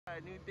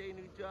New day,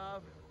 new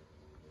job.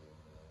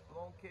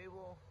 Blown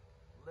cable,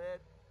 lead,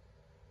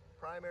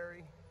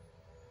 primary.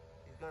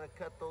 He's gonna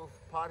cut those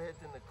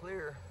potheads in the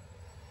clear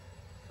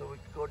so we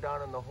can go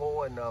down in the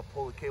hole and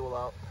pull the cable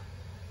out.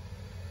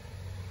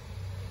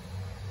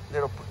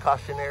 Little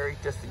precautionary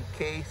just in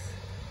case,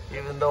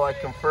 even though I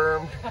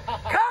confirmed.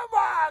 Come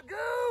on,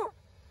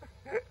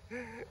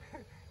 Goof!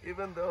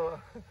 Even though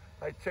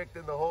I checked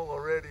in the hole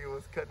already, it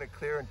was cutting it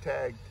clear and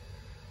tagged,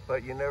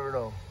 but you never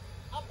know.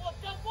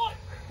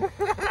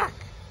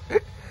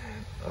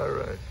 All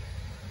right,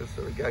 that's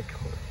what we got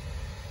going.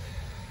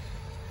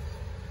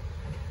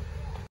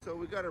 So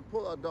we got our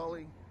pull-out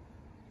dolly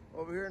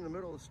over here in the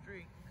middle of the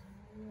street,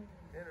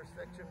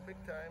 intersection, big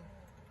time.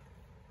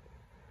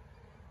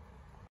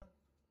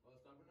 Well,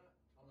 it's not or not.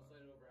 I'm gonna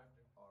slide it over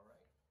after. All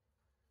right.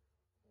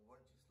 Well,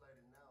 why don't you slide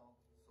it now?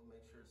 So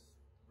make sure it's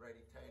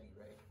righty-tighty,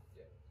 right?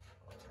 Yeah.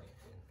 All right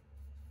then.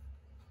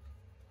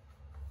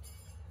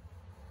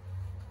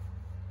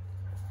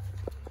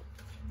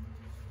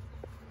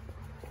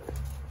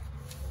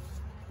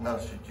 Now,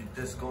 should you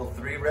just go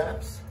 3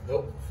 wraps?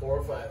 Nope, 4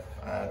 or 5.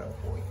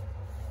 Attaboy.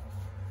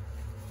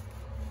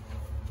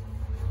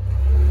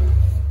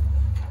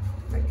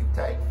 Make it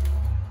tight.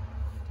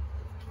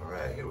 All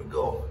right, here we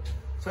go.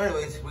 So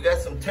anyways, we got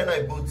some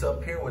 10-eye boots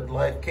up here with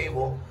live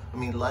cable,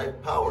 live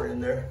power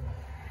in there.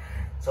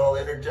 It's all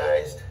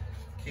energized,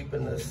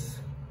 keeping this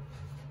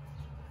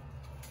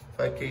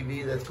 5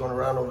 kV that's going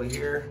around over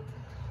here,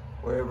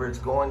 wherever it's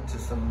going to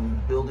some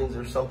buildings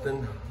or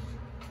something,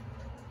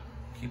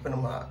 keeping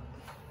them hot.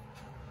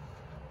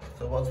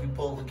 So once we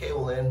pull the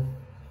cable in,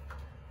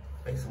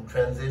 make some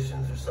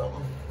transitions or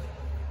something,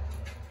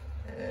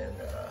 and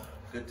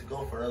good to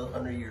go for another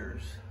 100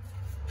 years.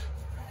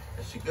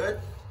 Is she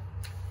good?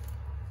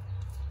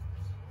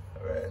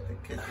 All right, the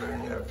kids are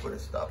in there, put a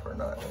stopper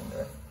knot in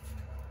there.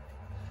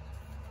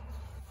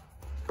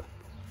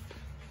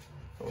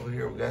 Over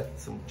here we got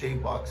some J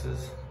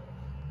boxes.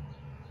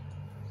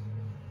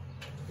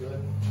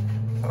 Good.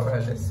 All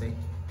right, let's see.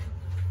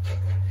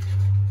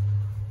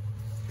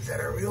 Is that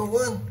a real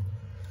one?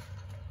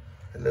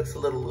 It looks a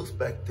little loose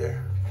back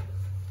there.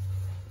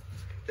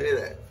 Look at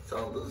that, it's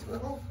all loose now.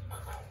 All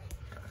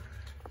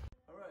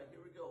right, here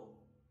we go.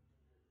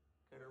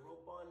 Got a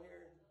rope on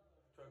here,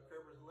 truck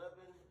cover's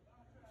 11,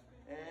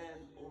 and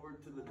over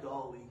to the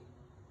dolly.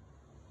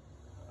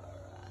 All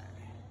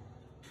right.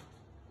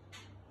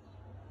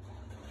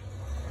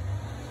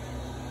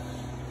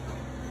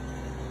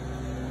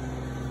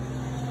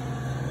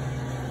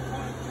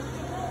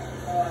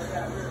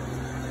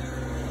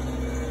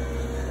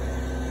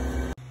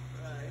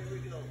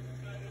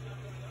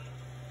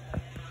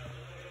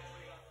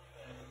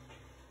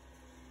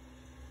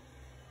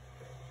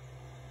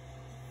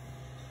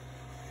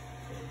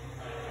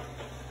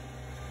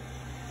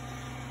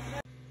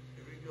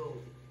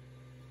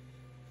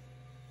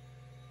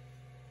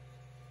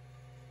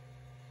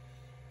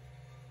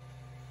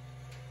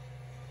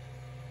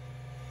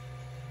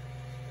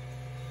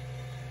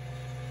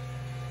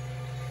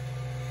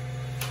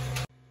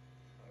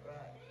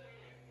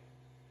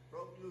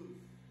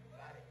 Loose.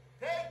 Got it.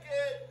 Take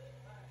it!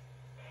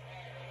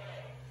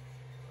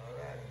 All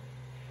right.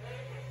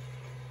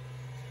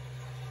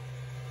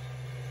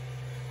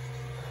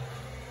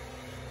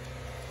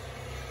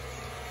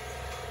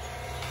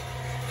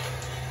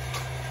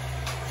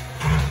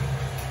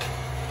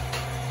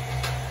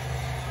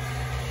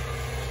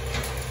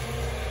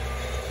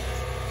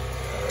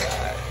 All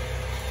right.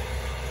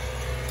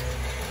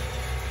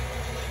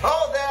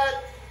 Hold that!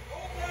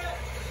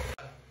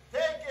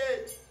 Take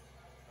it!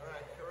 All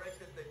right,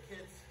 corrected the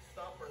kids'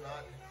 stopper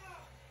knot.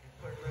 You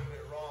put it a little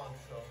bit wrong,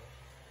 so.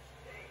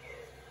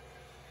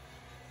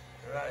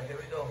 All right, here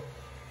we go. All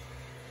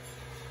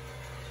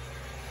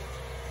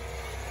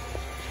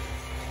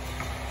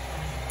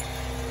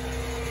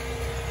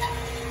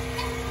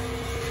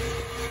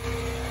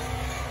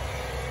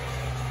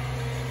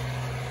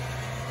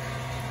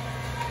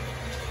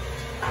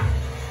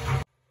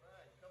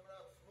right, coming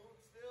out smooth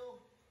still.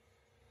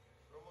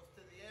 We're almost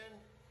to the end.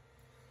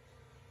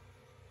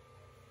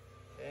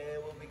 And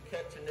we'll be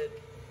catching it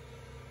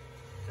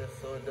just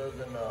so it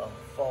doesn't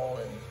fall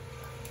and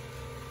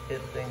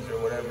hit things or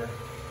whatever.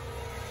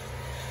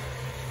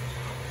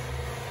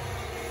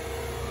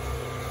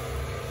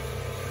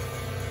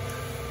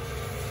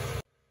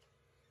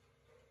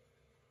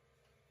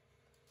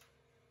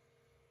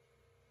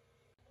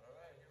 All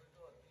right, here we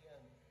go at the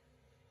end.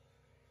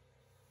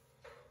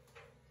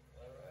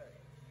 All right.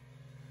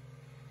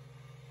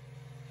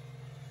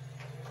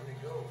 Here we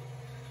go.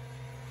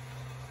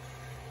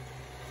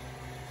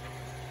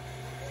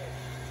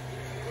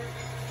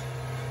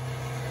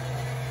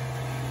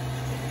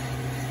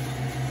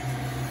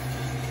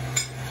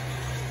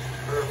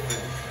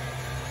 Perfect.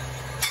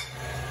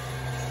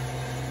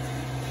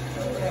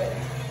 Okay.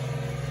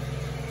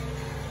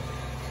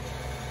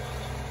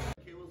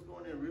 Cable's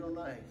going in real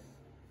nice.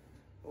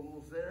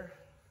 Almost there.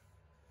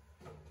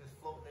 Just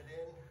floating it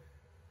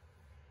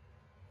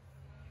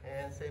in.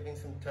 And saving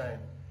some time.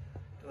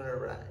 Doing it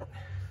right.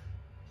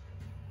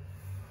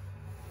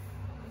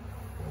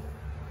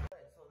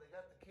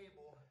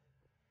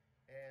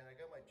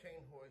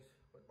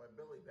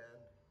 belly band.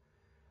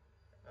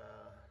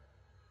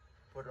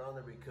 Put it on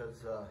there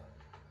because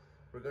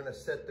we're gonna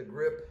set the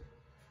grip,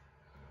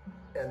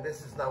 and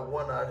this is not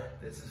 1/0,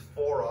 this is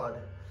 4/0.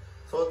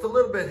 So it's a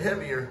little bit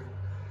heavier.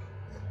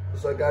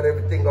 So I got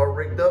everything all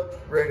rigged up,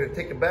 ready to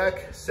take it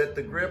back, set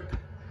the grip,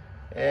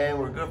 and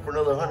we're good for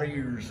another 100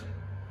 years.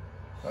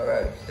 All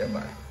right, stand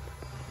by.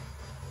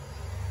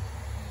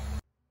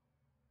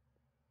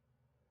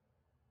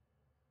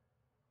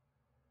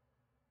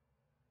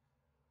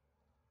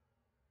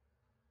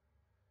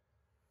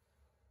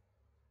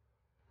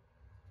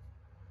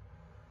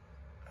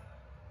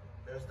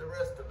 There's the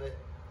rest of it.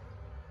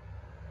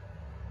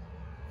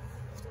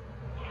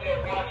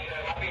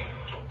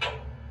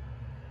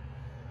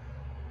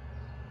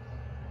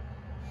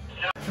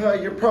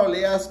 You're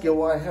probably asking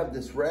why I have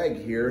this rag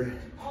here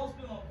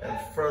in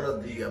front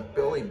of the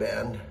belly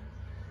band,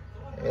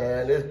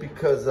 and it's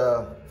because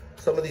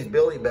some of these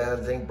belly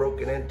bands ain't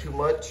broken in too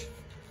much,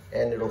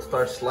 and it'll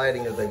start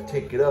sliding as I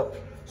take it up.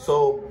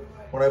 So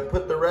when I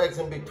put the rags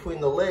in between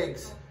the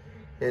legs,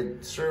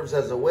 it serves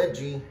as a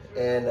wedgie,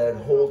 and it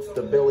holds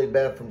the belly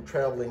band from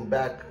traveling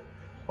back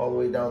all the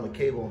way down the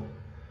cable.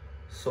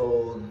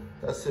 So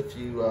that's if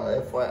you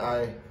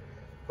FYI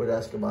would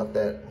ask about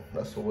that.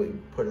 That's what we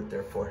put it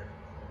there for.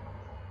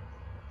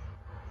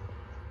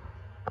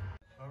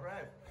 All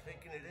right,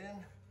 taking it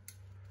in,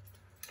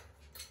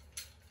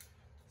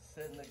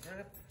 setting the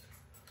grip.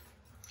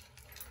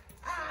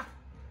 Ah!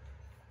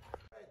 All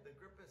right, the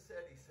grip is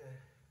set, he said.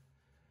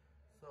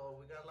 So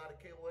we got a lot of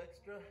cable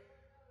extra,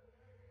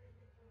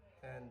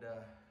 and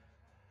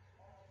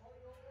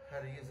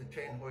had to use a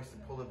chain hoist to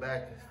pull it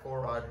back. It's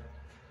 4/0,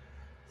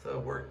 so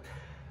it worked.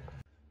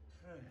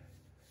 All right.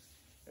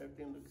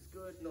 Everything looks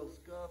good, no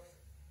scuffs,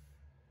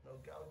 no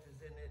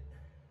gouges in it.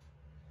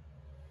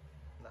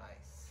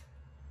 Nice.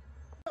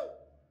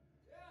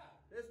 Yeah.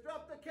 Let's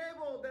drop the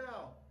cable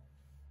down.